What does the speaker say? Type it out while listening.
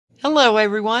Hello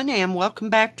everyone and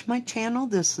welcome back to my channel.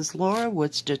 This is Laura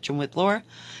with Stitching with Laura.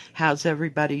 How's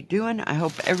everybody doing? I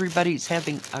hope everybody's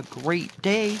having a great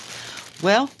day.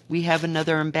 Well, we have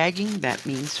another unbagging. That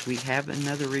means we have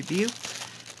another review.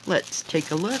 Let's take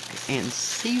a look and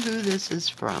see who this is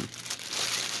from.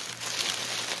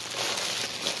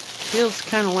 Feels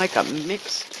kind of like a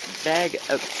mixed bag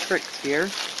of tricks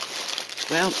here.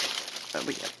 Well,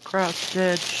 we have cross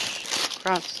stitch,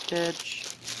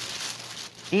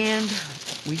 and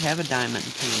we have a diamond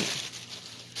painting.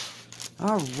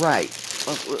 Alright,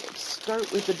 well, we'll start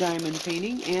with the diamond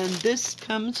painting, and this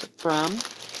comes from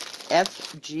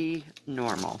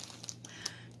FGNormal.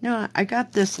 Now, I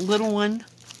got this little one.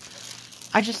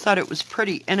 I just thought it was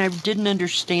pretty, and I didn't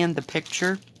understand the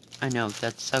picture. I know,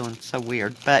 that's so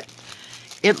weird, but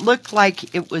it looked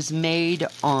like it was made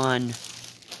on,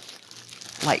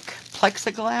 like,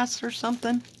 plexiglass or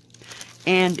something.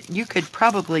 And you could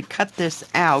probably cut this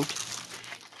out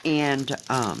and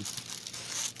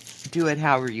do it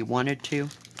however you wanted to,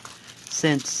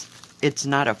 since it's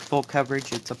not a full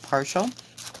coverage, it's a partial.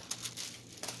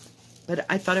 But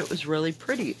I thought it was really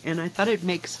pretty, and I thought it'd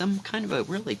make some kind of a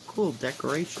really cool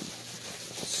decoration.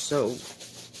 So,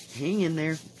 hang in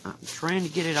there. I'm trying to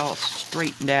get it all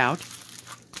straightened out.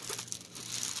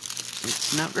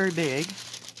 It's not very big.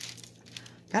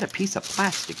 Got a piece of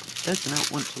plastic that does not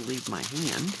want to leave my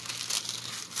hand.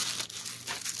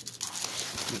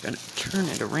 I'm going to turn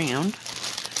it around.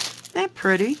 Isn't that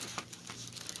pretty?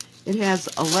 It has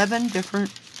 11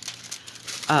 different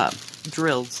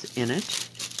drills in it.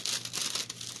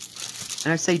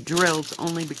 And I say drills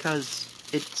only because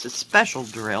it's a special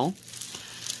drill.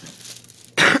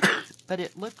 But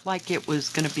it looked like it was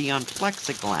going to be on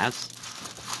plexiglass.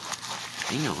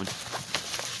 Hang on.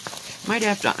 Might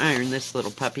have to iron this little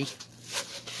puppy.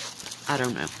 I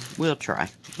don't know. We'll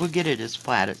try. We'll get it as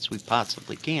flat as we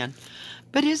possibly can.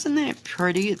 But isn't that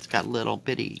pretty? It's got a little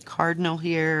bitty cardinal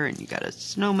here, and you got a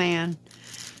snowman.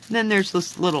 And then there's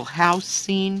this little house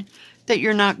scene that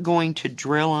you're not going to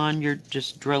drill on. You're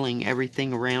just drilling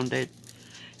everything around it.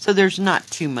 So there's not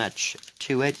too much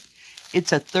to it.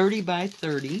 It's a 30 by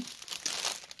 30.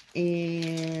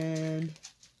 And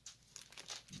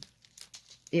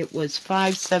it was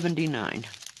 $5.79.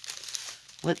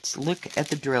 Let's look at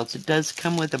the drills. It does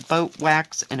come with a boat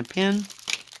wax and a pin.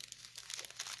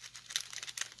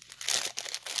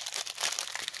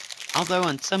 Although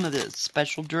on some of the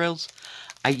special drills,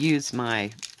 I use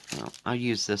my, well, I'll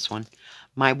use this one.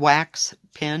 My wax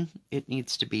pin, it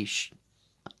needs to be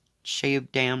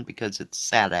shaved down because it's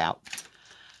sat out.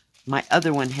 My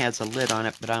other one has a lid on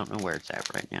it, but I don't know where it's at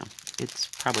right now. It's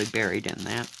probably buried in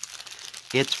that.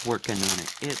 It's working on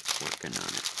it. It's working on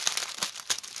it.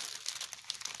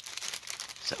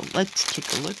 So let's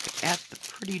take a look at the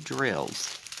pretty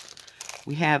drills.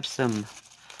 We have some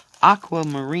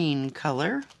aquamarine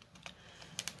color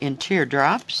in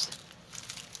teardrops.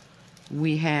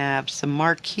 We have some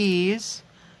marquees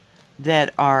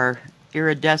that are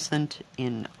iridescent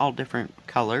in all different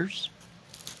colors.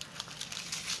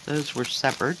 Those were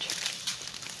separate.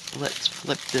 Let's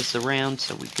flip this around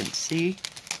so we can see.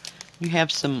 You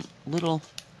have some little,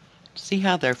 see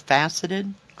how they're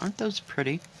faceted? Aren't those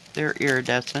pretty? They're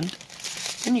iridescent.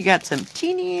 Then you got some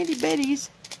teeny itty bitties.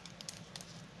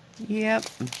 Yep.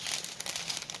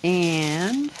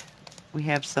 And we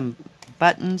have some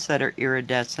buttons that are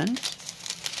iridescent.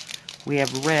 We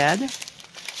have red.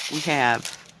 We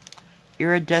have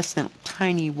iridescent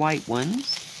tiny white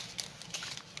ones.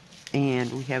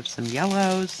 And we have some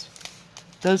yellows.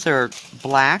 Those are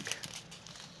black.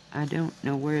 I don't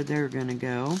know where they're going to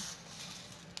go.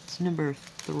 It's number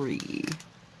 3.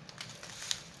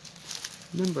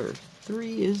 Number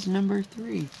 3 is number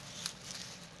 3.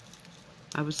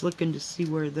 I was looking to see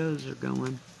where those are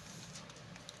going.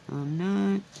 I'm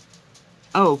not.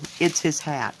 Oh, it's his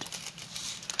hat.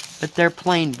 But they're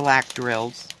plain black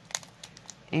drills.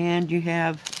 And you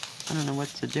have, I don't know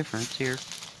what's the difference here.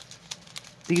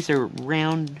 These are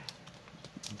round,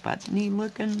 buttony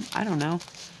looking. I don't know.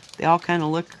 They all kind of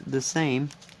look the same.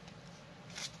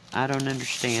 I don't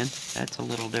understand. That's a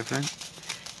little different.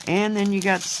 And then you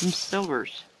got some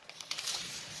silvers.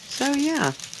 So yeah,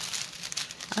 I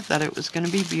thought it was going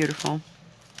to be beautiful.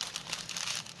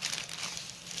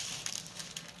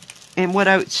 And what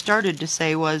I started to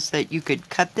say was that you could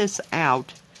cut this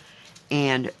out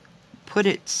and put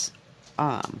it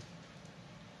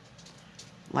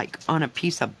like on a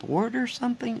piece of board or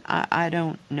something. I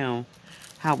don't know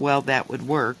how well that would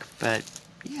work, but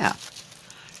yeah,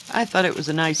 I thought it was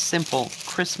a nice simple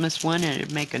Christmas one, and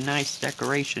it'd make a nice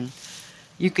decoration.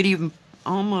 You could even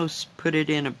almost put it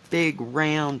in a big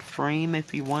round frame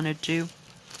if you wanted to.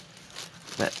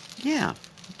 But yeah,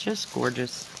 just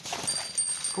gorgeous.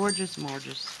 Gorgeous,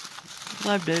 gorgeous.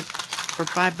 Loved it. For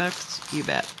 $5, you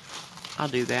bet. I'll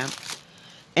do that.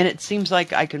 And it seems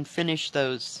like I can finish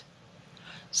those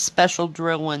special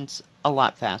drill ones a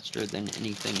lot faster than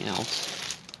anything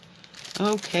else.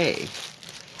 Okay.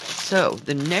 So,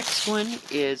 the next one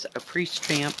is a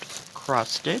pre-stamped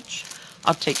cross stitch.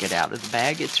 I'll take it out of the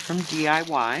bag. It's from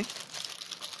DIY.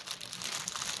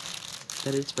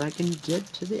 That is if I can get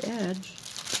to the edge.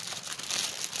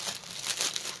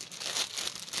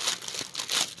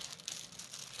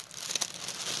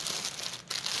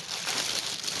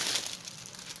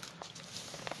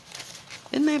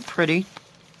 Isn't that pretty?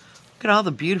 Look at all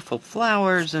the beautiful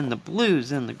flowers and the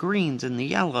blues and the greens and the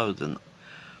yellows and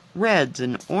reds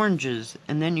and oranges.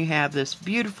 And then you have this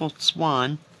beautiful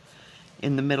swan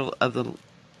in the middle of the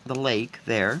lake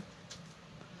there.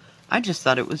 I just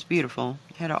thought it was beautiful.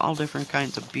 It had all different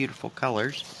kinds of beautiful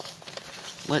colors.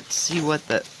 Let's see what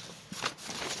the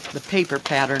paper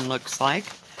pattern looks like.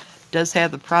 It does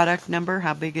have the product number,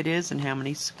 how big it is, and how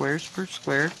many squares per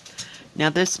square. Now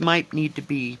this might need to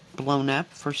be blown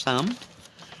up for some.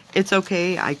 It's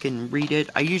okay, I can read it.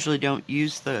 I usually don't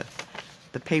use the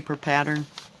paper pattern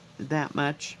that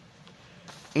much.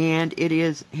 And it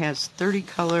has 30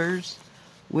 colors,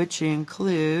 which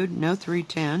include no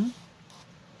 310,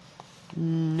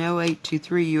 no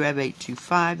 823, you have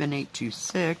 825 and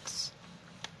 826,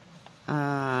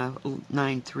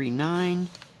 939,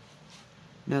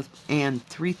 no, and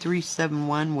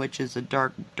 3371, which is a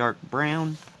dark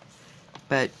brown,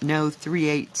 but no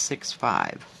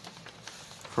 3865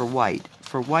 for white.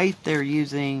 For white, they're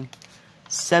using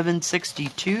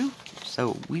 762,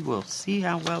 so we will see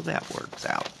how well that works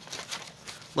out.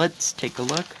 Let's take a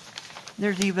look.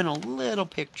 There's even a little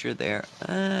picture there.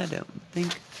 I don't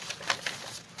think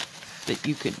that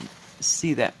you can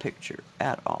see that picture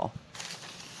at all.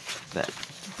 But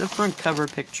the front cover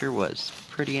picture was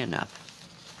pretty enough.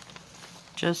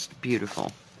 Just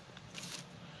beautiful.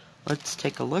 Let's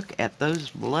take a look at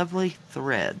those lovely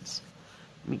threads.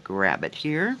 Let me grab it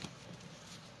here.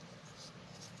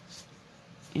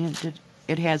 And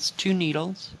it has 2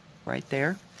 needles right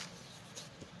there.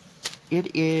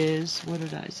 It is, what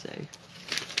did I say?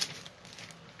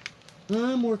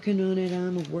 I'm working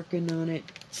on it.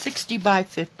 60 by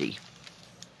 50.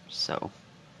 So,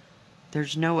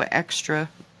 there's no extra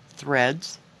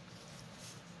threads.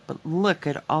 But look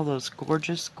at all those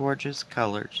gorgeous, gorgeous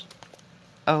colors.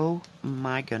 Oh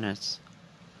my goodness.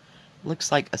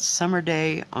 Looks like a summer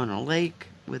day on a lake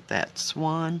with that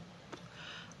swan.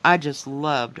 I just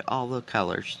loved all the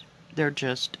colors. They're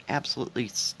just absolutely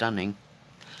stunning.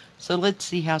 So let's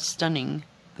see how stunning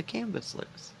the canvas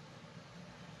looks.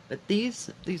 But these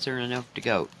are enough to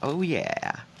go. Oh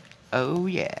yeah. Oh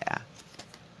yeah.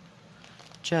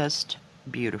 Just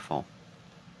beautiful.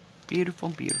 Beautiful,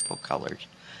 beautiful colors.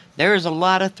 There is a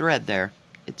lot of thread there.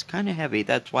 It's kind of heavy.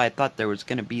 That's why I thought there was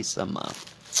going to be some,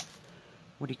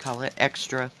 what do you call it,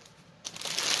 extra.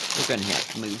 We're going to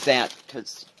have to move that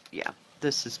because, yeah,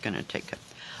 this is going to take it.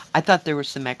 I thought there were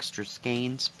some extra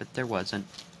skeins, but there wasn't.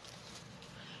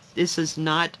 This is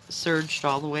not serged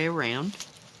all the way around.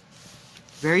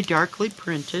 Very darkly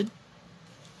printed.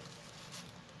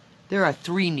 There are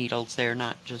 3 needles there,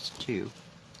 not just 2.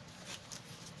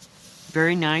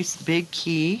 Very nice big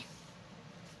key.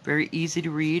 Very easy to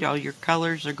read. All your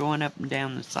colors are going up and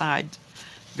down the sides.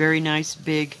 Very nice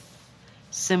big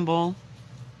symbol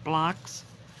blocks.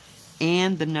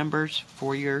 And the numbers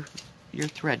for your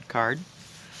thread card.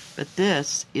 But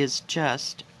this is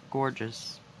just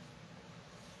gorgeous.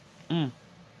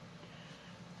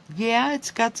 Yeah,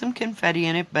 it's got some confetti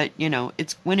in it, but, you know,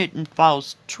 it's when it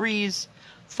involves trees,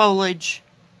 foliage,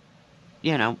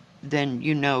 you know, then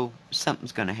you know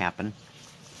something's going to happen.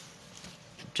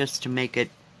 Just to make it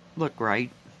look right.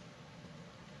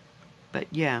 But,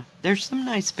 yeah, there's some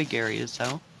nice big areas,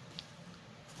 though.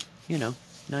 You know,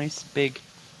 nice big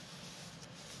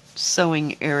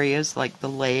sewing areas like the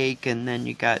lake, and then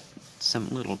you got some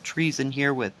little trees in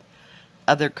here with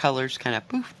other colors kind of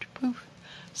poof, poof.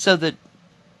 So that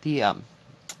the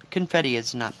confetti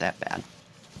is not that bad.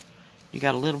 You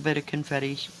got a little bit of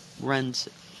confetti, runs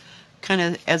kind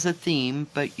of as a theme,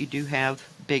 but you do have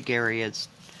big areas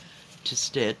to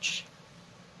stitch.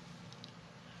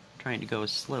 Trying to go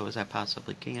as slow as I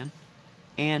possibly can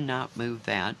and not move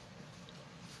that.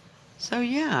 So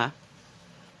yeah,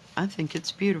 I think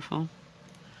it's beautiful.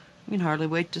 I can hardly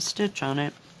wait to stitch on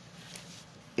it.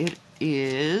 It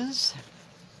is,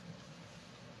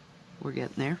 we're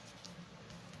getting there,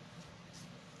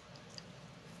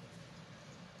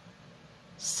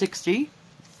 60,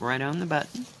 right on the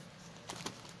button,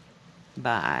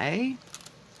 by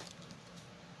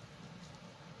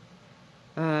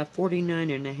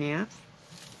 49.5.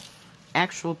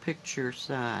 Actual picture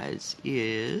size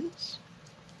is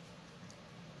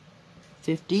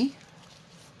 50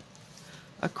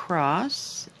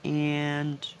 across,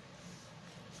 and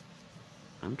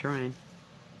I'm trying,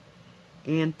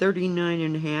 and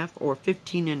 39.5 or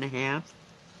 15.5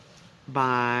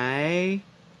 by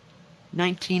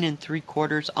 19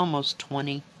 3/4, almost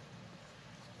 20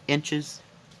 inches.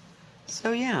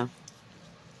 So yeah,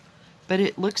 but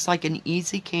it looks like an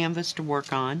easy canvas to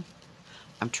work on.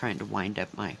 I'm trying to wind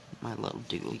up my little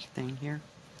dooley thing here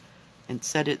and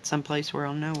set it someplace where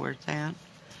I'll know where it's at.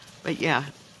 But yeah,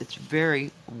 it's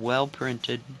very well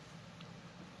printed.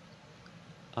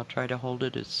 I'll try to hold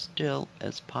it as still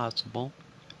as possible.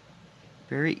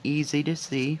 Very easy to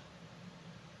see.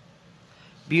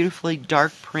 Beautifully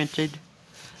dark printed.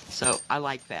 So I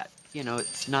like that. You know,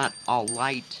 it's not all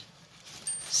light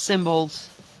symbols.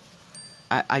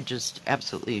 I just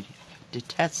absolutely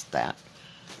detest that.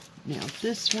 Now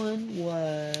this one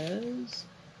was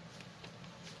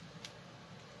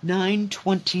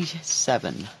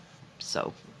 $9.27.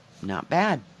 So not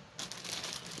bad.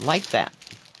 Like that.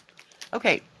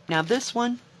 Okay, now this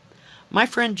one, my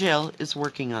friend Jill is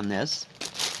working on this,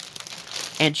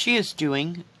 and she is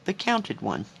doing the counted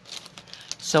one.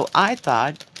 So I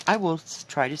thought I will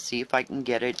try to see if I can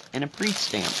get it in a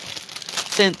pre-stamp,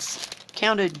 since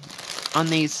counted on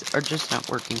these are just not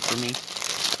working for me.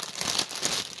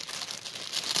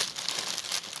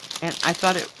 And I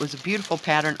thought it was a beautiful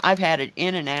pattern. I've had it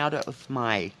in and out of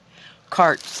my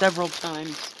cart several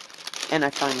times, and I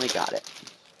finally got it.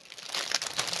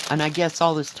 And I guess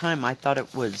all this time I thought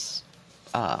it was,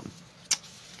 what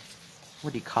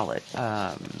do you call it?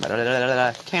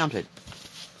 Counted.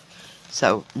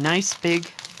 So, nice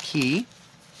big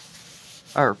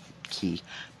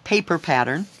paper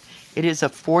pattern. It is a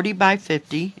 40 by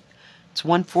 50. It's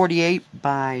 148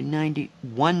 by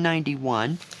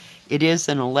 191. It is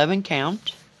an 11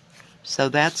 count, so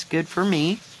that's good for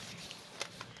me.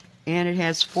 And it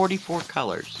has 44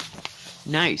 colors.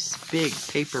 Nice big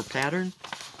paper pattern.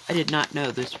 I did not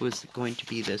know this was going to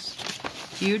be this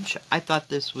huge. I thought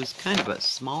this was kind of a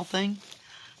small thing.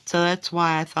 So that's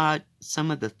why I thought some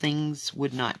of the things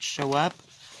would not show up.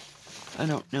 I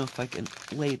don't know if I can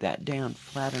lay that down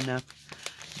flat enough.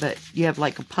 But you have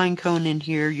like a pine cone in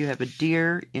here. You have a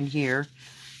deer in here.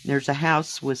 There's a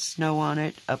house with snow on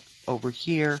it up over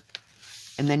here.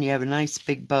 And then you have a nice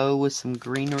big bow with some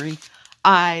greenery.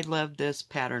 I loved this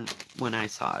pattern when I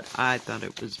saw it. I thought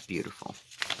it was beautiful.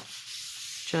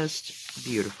 Just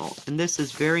beautiful. And this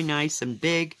is very nice and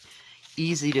big.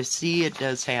 Easy to see. It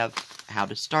does have how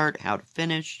to start, how to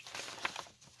finish,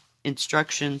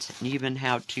 instructions, and even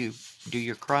how to do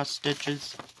your cross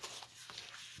stitches.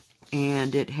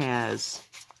 And it has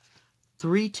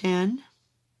 310,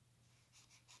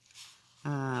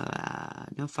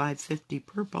 no 550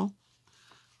 purple.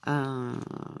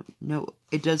 No,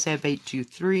 it does have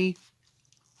 823,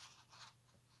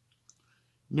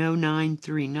 no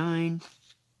 939,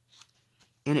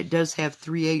 and it does have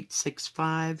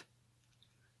 3865,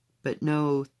 but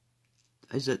no,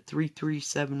 is it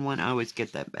 3371? I always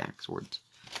get that backwards.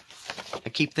 I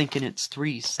keep thinking it's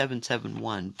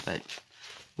 3771, but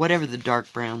whatever the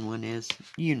dark brown one is,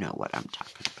 you know what I'm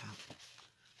talking about.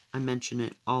 I mention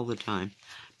it all the time.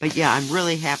 But yeah, I'm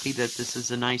really happy that this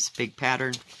is a nice big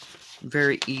pattern.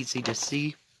 Very easy to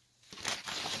see.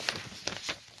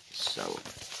 So,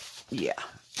 yeah.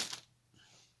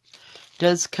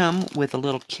 Does come with a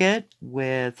little kit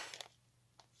with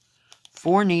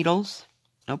 4 needles.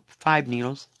 Nope, 5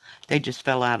 needles. They just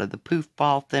fell out of the poof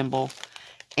ball thimble.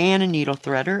 And a needle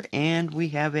threader. And we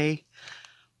have a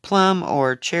plum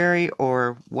or cherry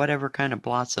or whatever kind of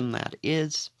blossom that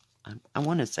is. I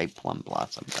want to say plum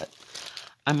blossom, but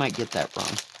I might get that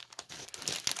wrong.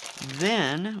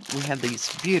 Then we have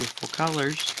these beautiful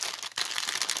colors.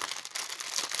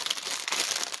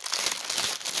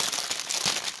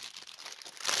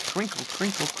 Crinkle,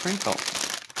 crinkle, crinkle.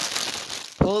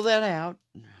 Pull that out.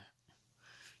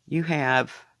 You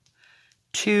have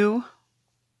 2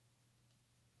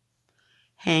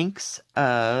 hanks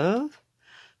of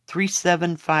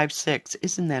 3756.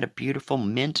 Isn't that a beautiful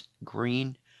mint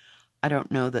green? I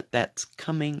don't know that that's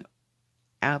coming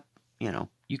out, you know,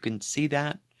 you can see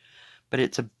that, but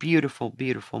it's a beautiful,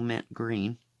 beautiful mint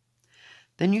green.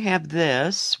 Then you have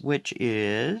this, which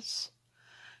is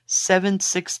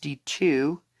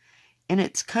 762, and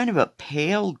it's kind of a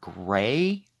pale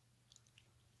gray,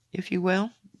 if you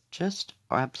will. Just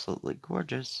absolutely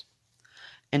gorgeous.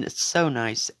 And it's so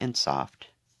nice and soft.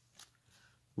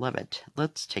 Love it.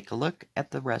 Let's take a look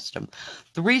at the rest of them.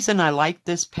 The reason I like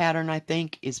this pattern, I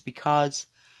think, is because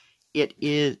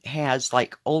has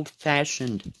like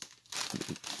old-fashioned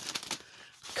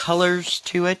colors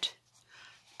to it.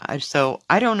 So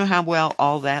I don't know how well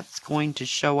all that's going to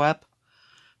show up,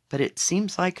 but it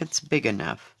seems like it's big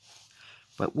enough.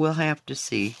 But we'll have to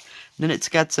see. And then it's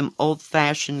got some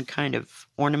old-fashioned kind of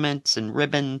ornaments and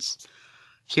ribbons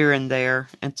here and there,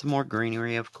 and some more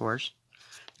greenery, of course.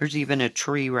 There's even a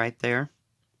tree right there,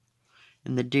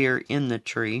 and the deer in the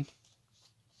tree,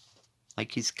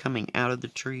 like he's coming out of the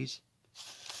trees.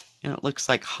 And it looks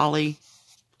like holly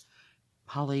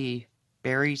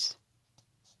berries.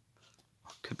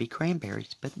 Could be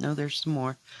cranberries, but no, there's some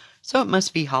more. So it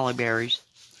must be holly berries.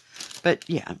 But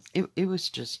yeah, it was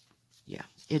just, yeah,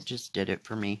 it just did it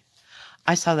for me.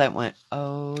 I saw that and went,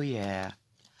 oh yeah.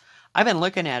 I've been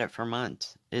looking at it for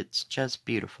months. It's just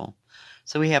beautiful.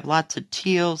 So we have lots of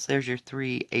teals. There's your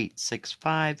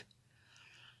 3865.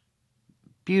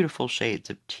 Beautiful shades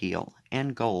of teal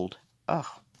and gold. Oh,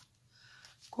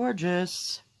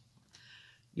 gorgeous.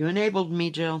 You enabled me,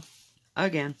 Jill.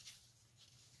 Again.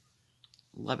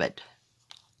 Love it.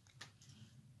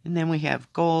 And then we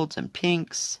have golds and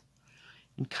pinks.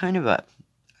 And kind of a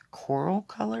coral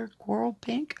color. Coral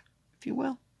pink, if you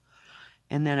will.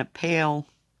 And then a pale...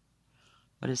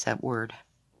 What is that word?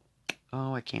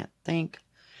 Oh, I can't think.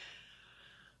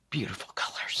 Beautiful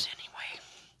colors, anyway.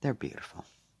 They're beautiful.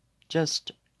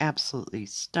 Just absolutely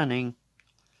stunning.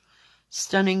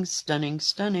 Stunning, stunning,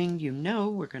 stunning. You know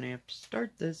we're going to have to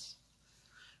start this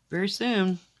very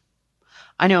soon.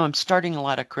 I know I'm starting a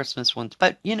lot of Christmas ones,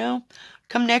 but, you know,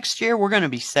 come next year, we're going to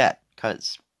be set,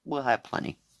 because we'll have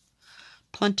plenty.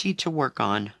 Plenty to work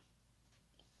on.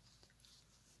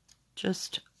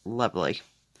 Just lovely.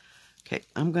 Okay,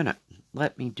 I'm going to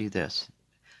let me do this.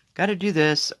 Got to do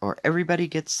this or everybody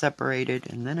gets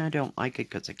separated and then I don't like it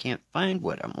because I can't find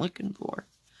what I'm looking for.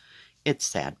 It's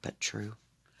sad but true.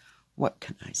 What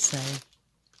can I say?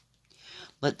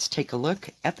 Let's take a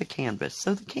look at the canvas.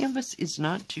 So the canvas is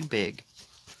not too big.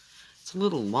 It's a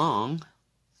little long.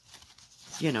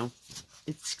 You know,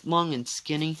 it's long and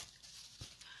skinny.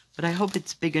 But I hope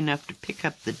it's big enough to pick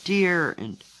up the deer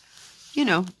and, you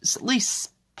know, at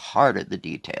least part of the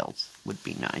details would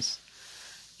be nice.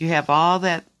 You have all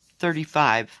that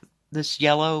 35. This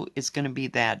yellow is going to be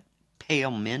that pale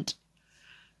mint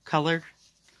color.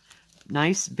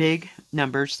 Nice big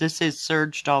numbers. This is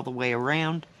serged all the way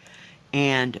around,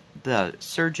 and the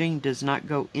serging does not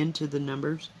go into the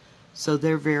numbers, so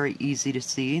they're very easy to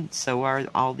see. So are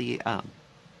all the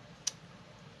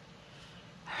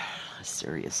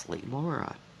seriously,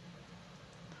 Laura,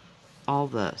 all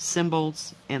the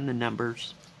symbols and the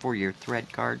numbers for your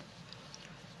thread card.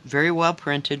 Very well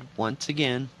printed once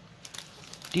again.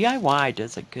 DIY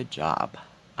does a good job,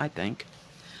 I think.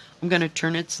 I'm going to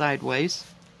turn it sideways.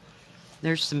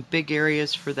 There's some big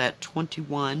areas for that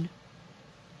 21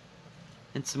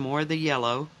 and some more of the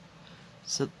yellow.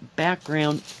 So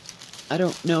background, I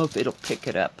don't know if it'll pick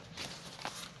it up,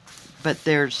 but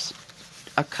there's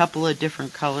a couple of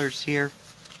different colors here,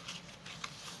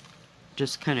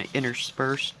 just kind of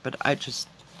interspersed, but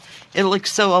it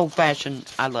looks so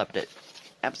old-fashioned. I loved it.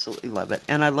 Absolutely love it.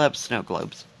 And I love snow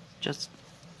globes. Just,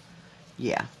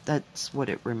 yeah, that's what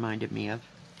it reminded me of.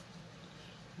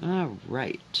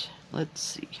 Alright, let's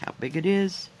see how big it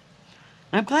is.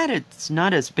 I'm glad it's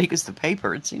not as big as the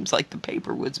paper. It seems like the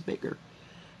paper was bigger.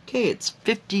 Okay, it's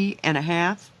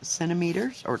 50.5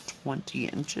 centimeters, or 20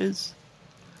 inches,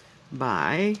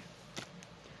 by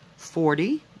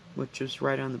 40, which is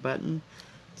right on the button.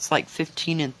 It's like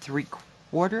 15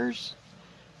 3/4.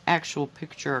 Actual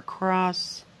picture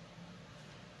across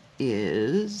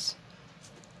is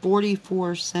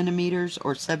 44 centimeters,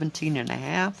 or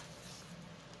 17.5,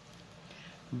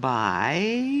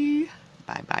 by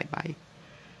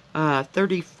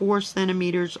 34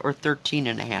 centimeters, or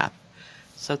 13.5.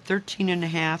 So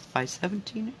 13.5 by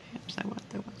 17.5. Is that what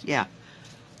that was? Yeah,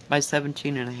 by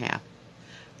 17.5.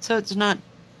 So it's not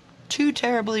too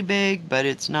terribly big, but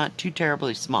it's not too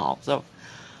terribly small. So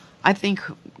I think,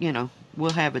 you know,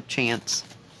 we'll have a chance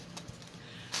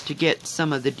to get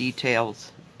some of the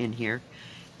details in here.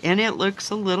 And it looks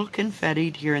a little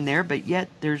confettied here and there, but yet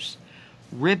there's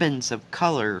ribbons of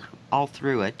color all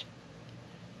through it.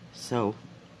 So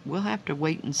we'll have to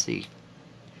wait and see.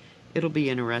 It'll be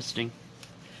interesting.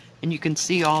 And you can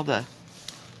see all the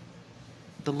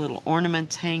little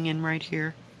ornaments hanging right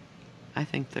here. I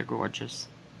think they're gorgeous.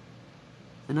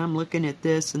 And I'm looking at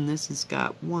this, and this has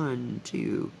got 1,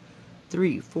 2,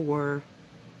 3, 4,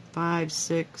 5,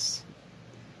 6,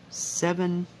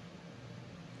 7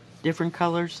 different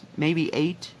colors, maybe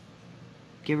 8,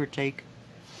 give or take,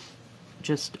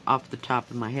 just off the top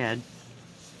of my head.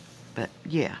 But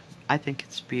yeah, I think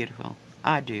it's beautiful.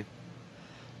 I do.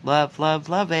 Love, love,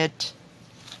 love it.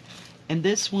 And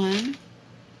this one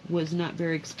was not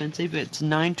very expensive. It's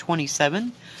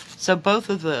 $9.27. So both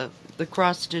of the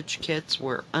cross-stitch kits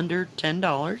were under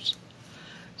 $10.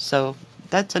 So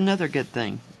that's another good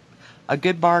thing. A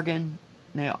good bargain.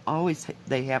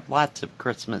 They have lots of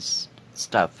Christmas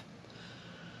stuff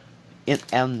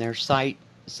on their site.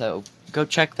 So go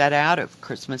check that out if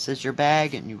Christmas is your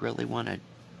bag and you really want to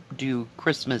do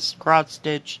Christmas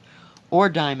cross-stitch or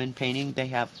diamond painting. They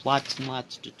have lots and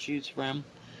lots to choose from.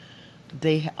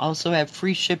 They also have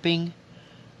free shipping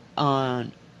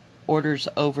on orders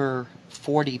over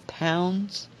 40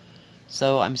 pounds.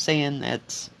 So I'm saying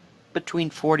that's between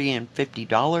 $40 and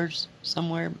 $50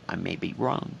 somewhere. I may be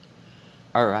wrong.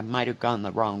 Or I might have gone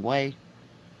the wrong way.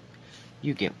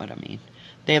 You get what I mean.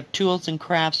 They have tools and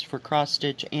crafts for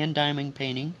cross-stitch and diamond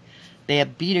painting. They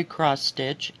have beaded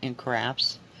cross-stitch and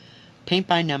crafts. Paint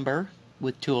by number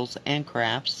with tools and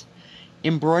crafts.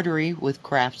 Embroidery with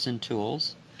crafts and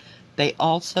tools. They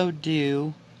also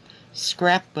do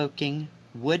scrapbooking,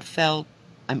 wool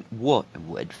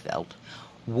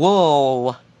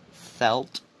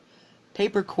felt,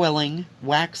 paper quilling,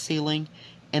 wax sealing,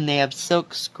 and they have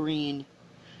silk screen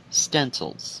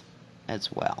stencils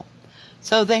as well.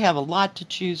 So they have a lot to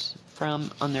choose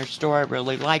from on their store. I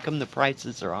really like them. The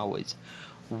prices are always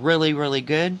really, really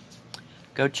good.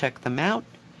 Go check them out.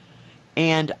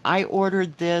 And I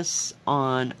ordered this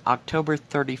on October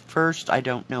 31st. I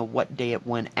don't know what day it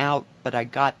went out, but I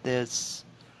got this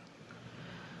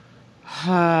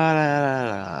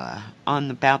on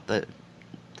about the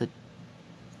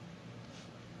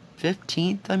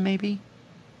 15th, maybe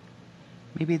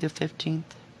the 15th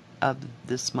of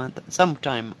this month,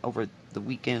 sometime over the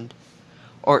weekend,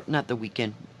 or not the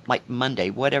weekend, like Monday,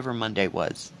 whatever Monday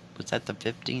was that the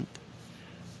 15th,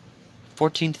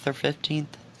 14th or 15th?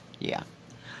 Yeah,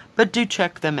 but do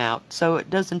check them out. So it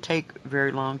doesn't take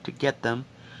very long to get them,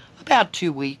 about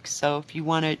 2 weeks. So if you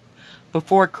want it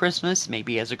before Christmas,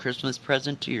 maybe as a Christmas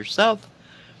present to yourself,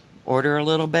 order a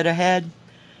little bit ahead,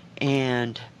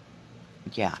 and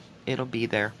yeah, it'll be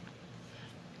there.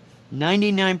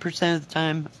 99% of the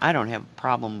time, I don't have a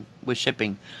problem with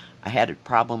shipping. I had a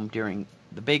problem during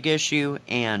the big issue,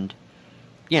 and,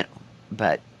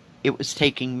 but it was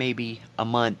taking maybe a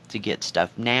month to get stuff.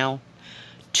 Now,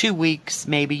 2 weeks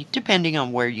maybe, depending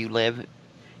on where you live.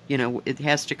 It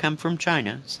has to come from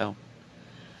China, so,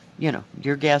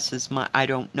 your guess is mine. I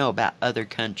don't know about other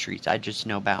countries. I just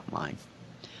know about mine.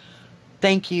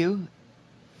 Thank you,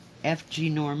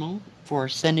 FGNormal, for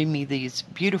sending me these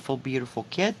beautiful, beautiful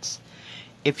kits.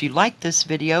 If you like this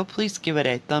video, please give it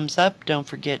a thumbs up. Don't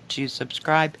forget to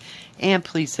subscribe, and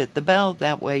please hit the bell.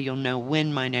 That way you'll know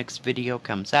when my next video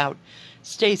comes out.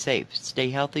 Stay safe,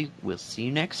 stay healthy. We'll see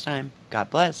you next time.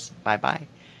 God bless. Bye-bye.